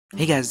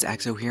Hey guys, it's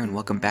Axo here and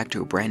welcome back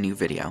to a brand new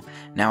video.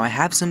 Now I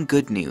have some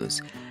good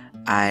news.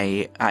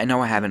 I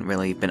know I haven't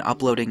really been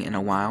uploading in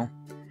a while,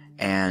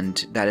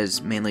 and that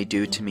is mainly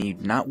due to me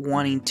not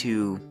wanting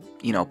to,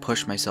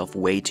 push myself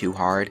way too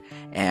hard,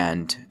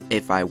 and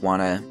if I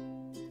want to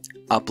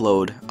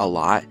upload a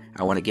lot,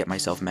 I want to get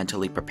myself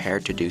mentally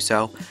prepared to do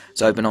so.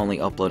 So I've been only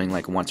uploading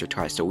like once or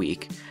twice a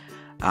week.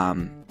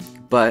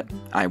 But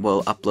I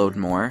will upload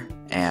more,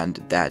 and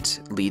that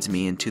leads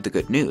me into the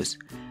good news.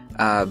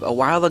 A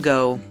while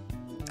ago,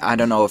 I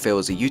don't know if it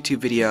was a YouTube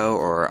video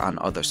or on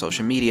other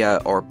social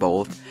media or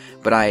both,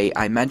 but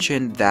I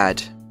mentioned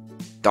that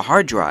the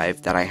hard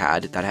drive that I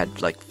had that had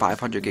like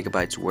 500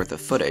 gigabytes worth of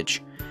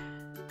footage,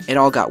 it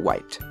all got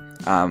wiped.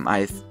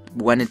 I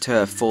went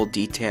into full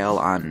detail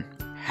on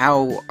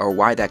how or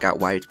why that got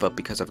wiped, but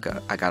because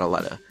I got a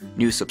lot of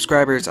new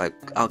subscribers,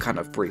 I'll kind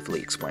of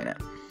briefly explain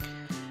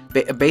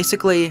it.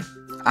 Basically,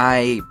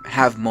 I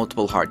have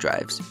multiple hard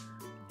drives.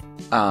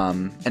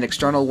 An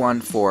external one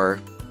for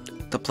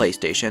the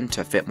PlayStation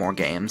to fit more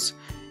games,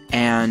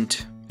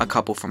 and a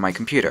couple for my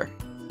computer.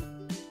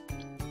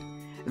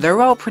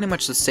 They're all pretty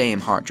much the same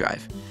hard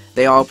drive.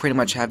 They all pretty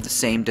much have the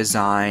same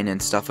design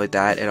and stuff like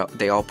that.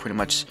 They all pretty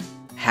much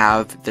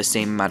have the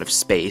same amount of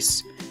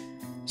space.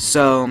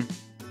 So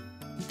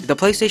the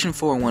PlayStation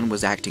 4 one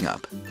was acting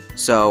up.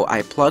 So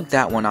I plugged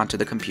that one onto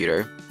the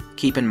computer.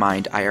 Keep in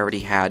mind, I already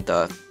had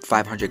the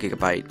 500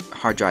 gigabyte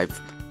hard drive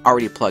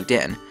already plugged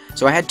in.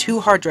 So I had two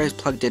hard drives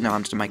plugged in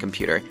onto my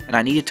computer, and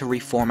I needed to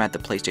reformat the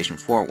PlayStation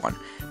 4 one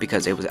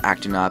because it was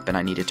acting up and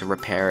I needed to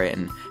repair it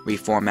and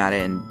reformat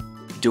it and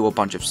do a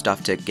bunch of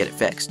stuff to get it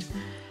fixed.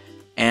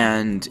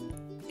 And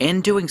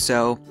in doing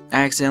so,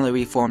 I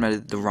accidentally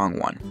reformatted the wrong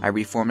one. I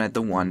reformatted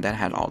the one that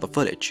had all the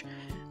footage,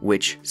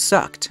 which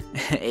sucked.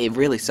 It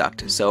really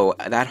sucked. So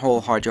that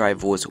whole hard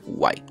drive was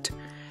wiped.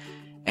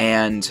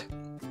 And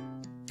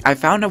I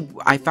found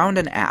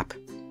an app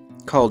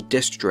called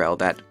Disk Drill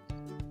that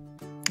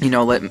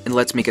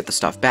lets me get the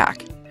stuff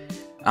back.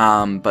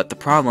 But the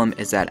problem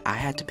is that I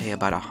had to pay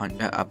about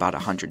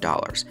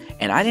 $100,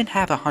 and I didn't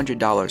have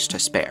 $100 to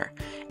spare.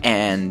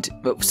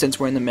 But since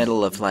we're in the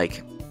middle of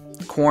like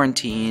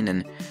quarantine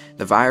and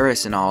the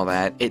virus and all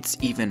that, it's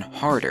even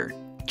harder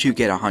to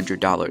get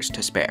 $100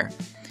 to spare.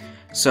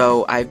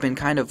 So I've been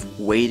kind of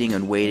waiting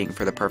and waiting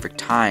for the perfect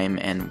time,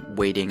 and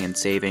waiting and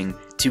saving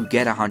to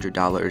get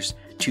 $100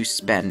 to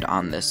spend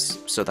on this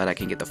so that I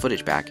can get the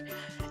footage back.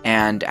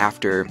 And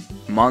after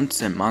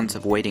months and months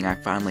of waiting, I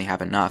finally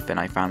have enough, and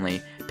I finally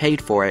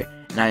paid for it,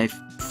 and I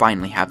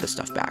finally have the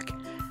stuff back.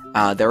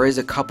 There is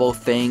a couple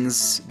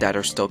things that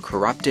are still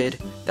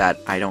corrupted that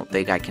I don't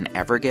think I can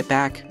ever get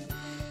back,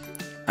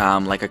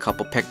 like a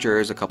couple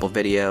pictures, a couple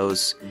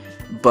videos,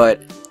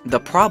 but the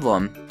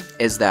problem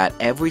is that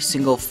every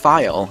single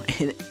file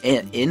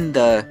in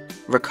the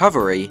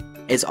recovery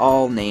is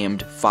all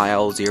named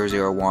file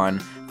 001,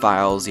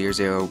 file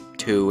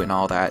 002, and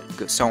all that,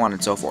 so on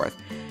and so forth.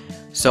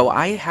 So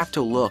I have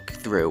to look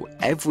through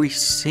every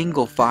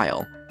single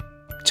file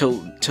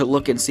to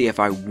look and see if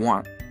I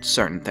want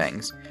certain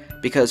things,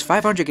 because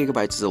 500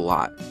 gigabytes is a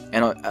lot,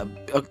 and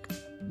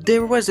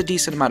there was a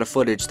decent amount of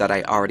footage that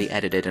I already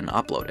edited and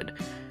uploaded.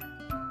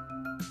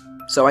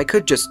 So I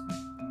could just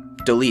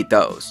delete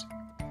those,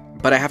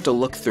 but I have to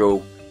look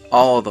through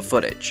all the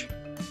footage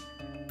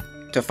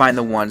to find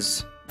the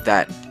ones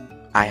that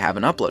I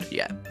haven't uploaded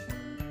yet.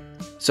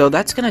 So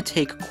that's gonna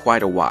take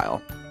quite a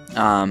while.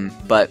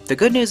 But the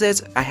good news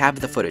is I have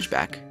the footage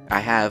back. I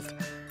have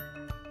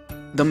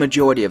the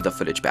majority of the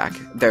footage back.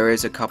 There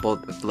is a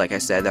couple, like I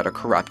said, that are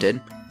corrupted,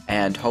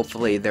 and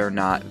hopefully they're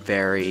not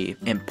very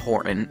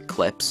important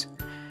clips.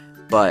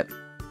 But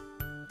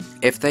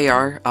if they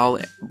are, I'll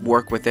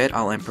work with it.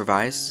 I'll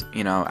improvise.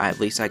 At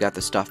least I got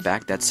the stuff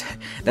back. That's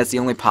the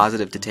only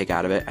positive to take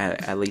out of it.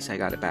 At least I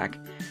got it back.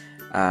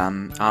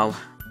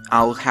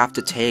 I'll have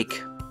to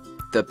take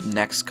the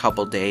next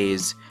couple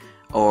days,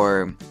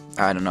 or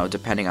I don't know,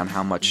 depending on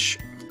how much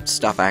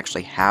stuff I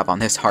actually have on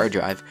this hard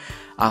drive,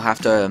 I'll have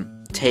to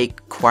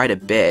take quite a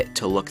bit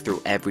to look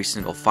through every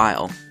single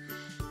file,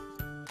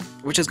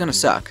 which is gonna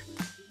suck.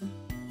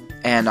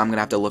 And I'm gonna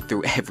have to look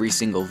through every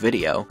single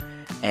video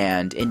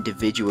and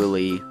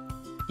individually,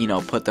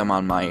 put them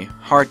on my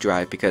hard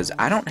drive, because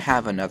I don't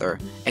have another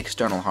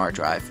external hard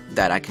drive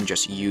that I can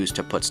just use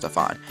to put stuff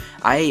on.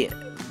 I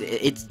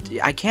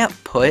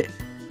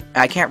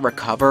can't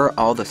recover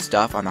all the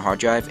stuff on the hard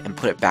drive and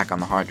put it back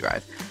on the hard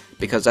drive,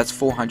 because that's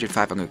 500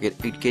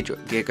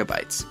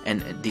 gigabytes,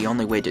 and the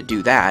only way to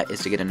do that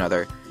is to get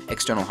another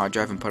external hard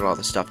drive and put all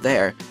the stuff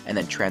there, and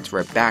then transfer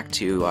it back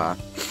to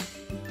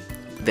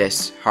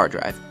this hard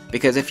drive.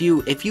 Because if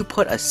you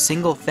put a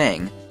single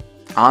thing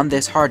on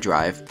this hard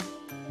drive,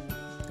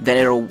 then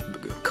it'll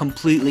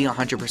completely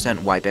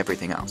 100% wipe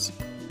everything else.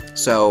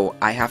 So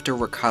I have to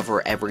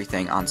recover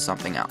everything on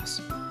something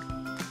else.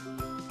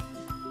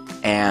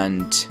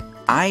 And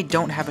I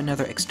don't have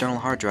another external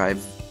hard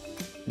drive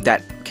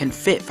that can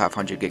fit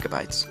 500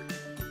 gigabytes.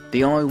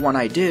 The only one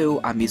I do,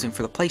 I'm using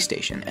for the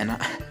PlayStation, and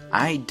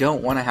I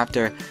don't want to have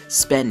to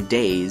spend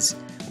days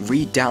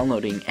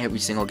re-downloading every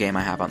single game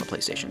I have on the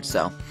PlayStation.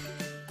 So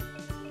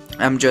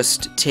I'm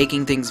just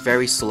taking things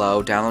very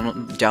slow,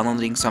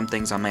 downloading some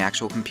things on my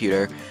actual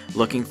computer,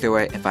 looking through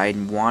it. If I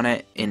want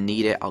it and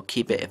need it, I'll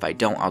keep it. If I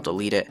don't, I'll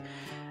delete it.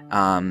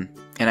 And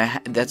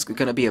that's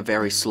gonna be a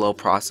very slow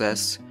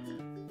process,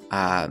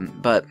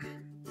 but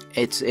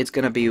it's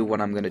gonna be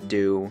what I'm gonna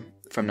do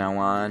from now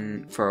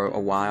on for a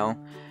while.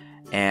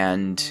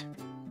 And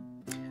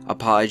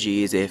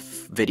apologies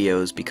if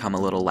videos become a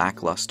little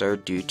lackluster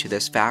due to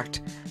this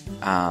fact,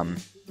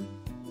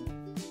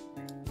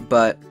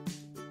 but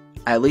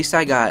at least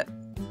I got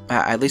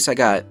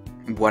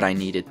what I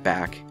needed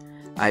back.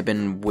 I've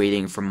been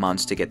waiting for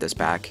months to get this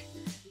back,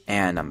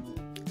 and I'm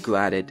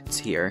glad it's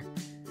here.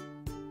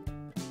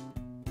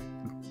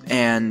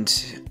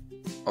 And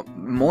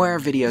more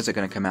videos are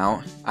gonna come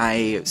out.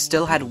 I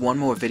still had one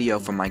more video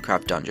from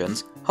Minecraft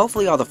Dungeons.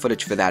 Hopefully all the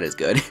footage for that is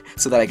good,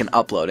 so that I can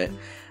upload it.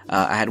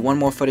 I had one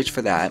more footage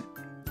for that,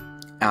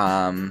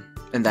 and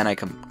then I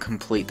can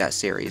complete that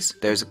series.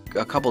 There's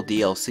a couple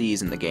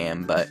DLCs in the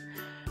game, but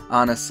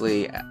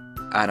honestly,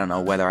 I don't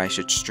know whether I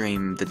should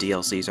stream the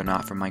DLCs or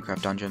not for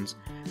Minecraft Dungeons.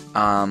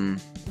 I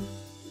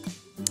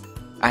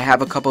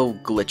have a couple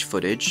glitch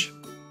footage.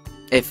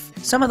 If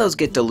some of those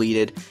get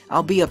deleted,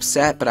 I'll be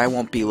upset, but I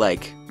won't be,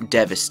 like,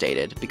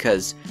 devastated,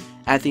 because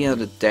at the end of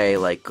the day,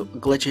 like,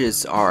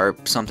 glitches are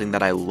something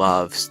that I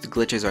love.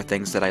 Glitches are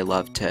things that I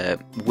love to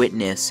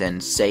witness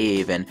and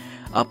save and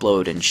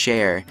upload and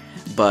share,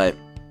 but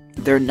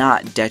they're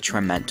not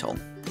detrimental.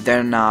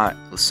 They're not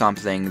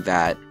something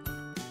that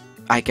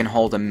I can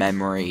hold a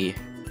memory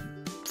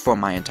for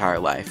my entire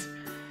life.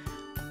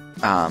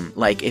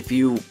 Like,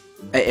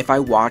 if I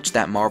watch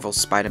that Marvel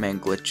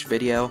Spider-Man glitch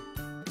video,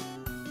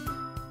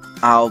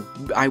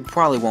 I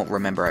probably won't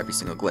remember every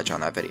single glitch on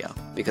that video,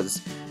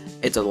 because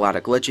it's a lot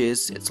of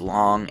glitches, it's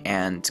long,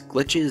 and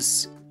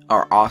glitches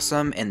are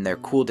awesome and they're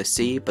cool to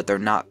see, but they're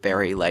not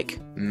very, like,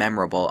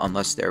 memorable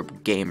unless they're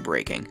game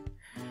breaking.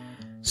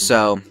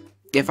 So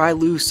if I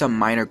lose some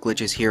minor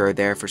glitches here or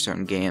there for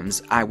certain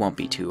games, I won't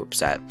be too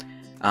upset.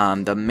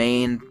 The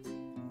main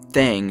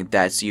thing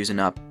that's using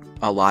up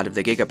a lot of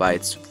the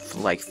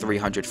gigabytes, like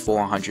 300,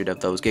 400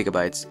 of those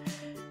gigabytes,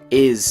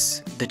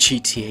 is the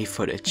GTA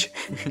footage.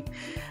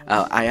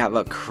 I have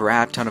a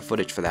crap ton of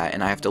footage for that,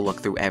 and I have to look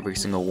through every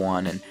single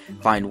one and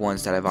find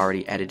ones that I've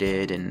already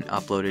edited and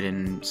uploaded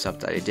and stuff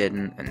that I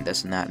didn't, and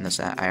this and that and this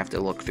and that. I have to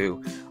look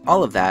through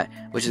all of that,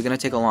 which is going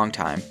to take a long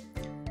time.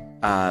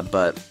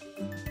 But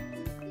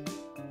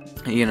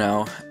you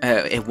know,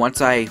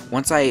 once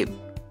I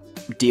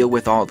deal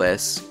with all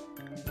this,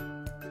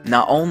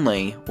 not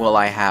only will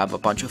I have a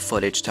bunch of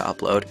footage to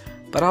upload,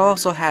 but I'll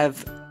also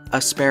have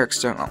a spare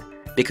external.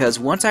 Because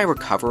once I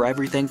recover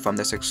everything from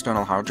this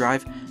external hard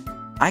drive,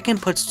 I can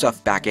put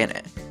stuff back in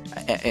it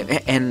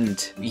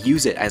and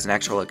use it as an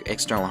actual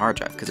external hard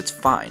drive, because it's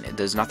fine.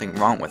 There's nothing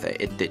wrong with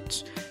it.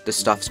 The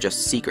stuff's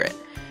just secret.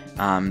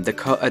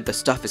 The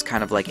stuff is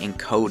kind of like in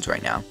codes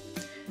right now,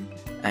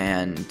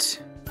 and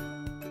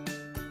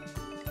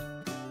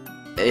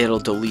it'll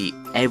delete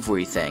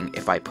everything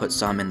if I put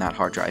some in that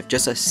hard drive.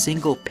 Just a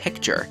single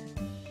picture.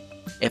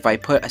 If I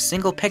put a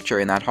single picture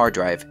in that hard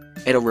drive,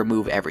 it'll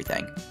remove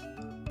everything.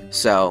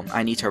 So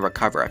I need to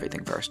recover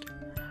everything first.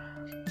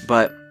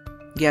 But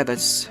yeah,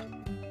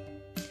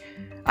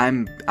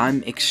 I'm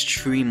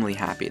extremely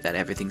happy that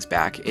everything's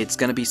back. It's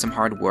gonna be some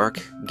hard work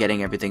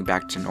getting everything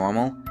back to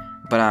normal,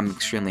 but I'm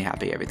extremely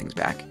happy everything's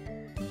back.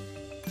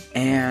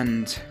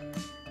 And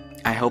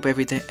I hope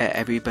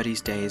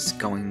everybody's day is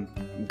going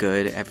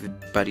good.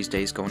 Everybody's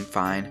day is going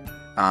fine.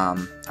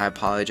 I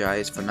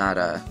apologize for not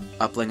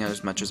uploading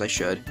as much as I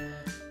should,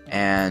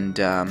 and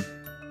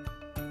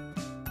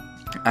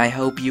I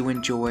hope you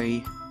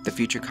enjoy the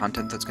future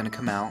content that's going to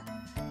come out,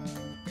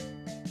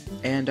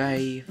 and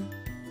I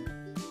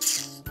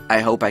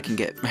hope I can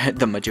get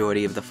the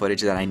majority of the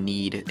footage that I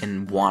need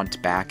and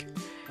want back.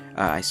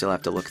 I still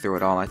have to look through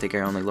it all. I think I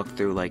only looked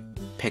through, like,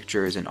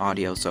 pictures and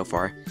audio so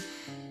far.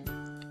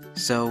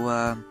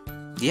 So,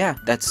 yeah,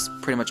 that's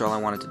pretty much all I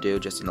wanted to do,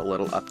 just a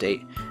little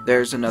update.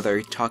 There's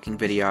another talking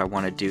video I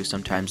want to do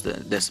sometimes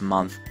this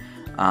month,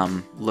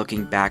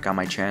 looking back on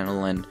my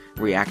channel and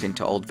reacting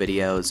to old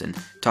videos and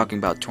talking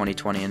about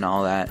 2020 and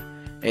all that.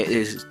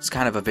 It's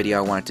kind of a video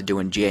I wanted to do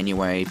in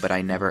January, but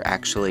I never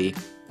actually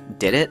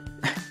did it,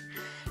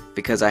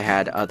 because I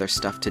had other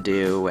stuff to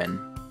do, and,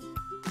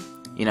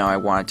 you know, I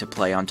wanted to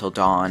play Until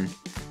Dawn,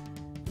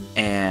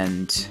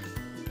 and,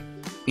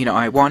 you know,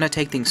 I want to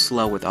take things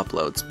slow with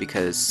uploads,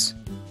 because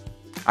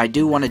I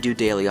do want to do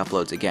daily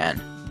uploads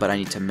again, but I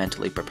need to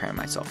mentally prepare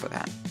myself for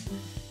that.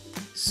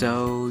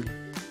 So,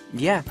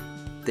 yeah,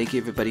 thank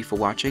you everybody for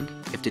watching.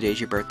 If today's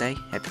your birthday,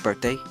 happy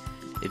birthday.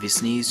 If you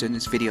sneezed during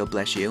this video,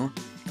 bless you.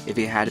 If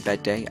you had a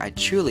bad day, I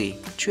truly,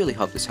 truly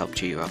hope this helped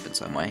cheer you up in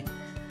some way.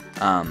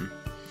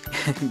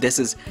 This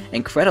is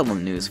incredible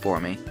news for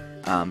me,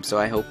 so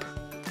I hope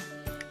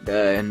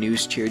the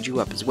news cheered you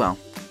up as well.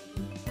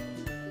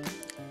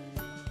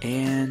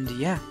 And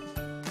yeah,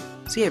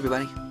 see you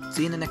everybody.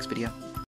 See you in the next video.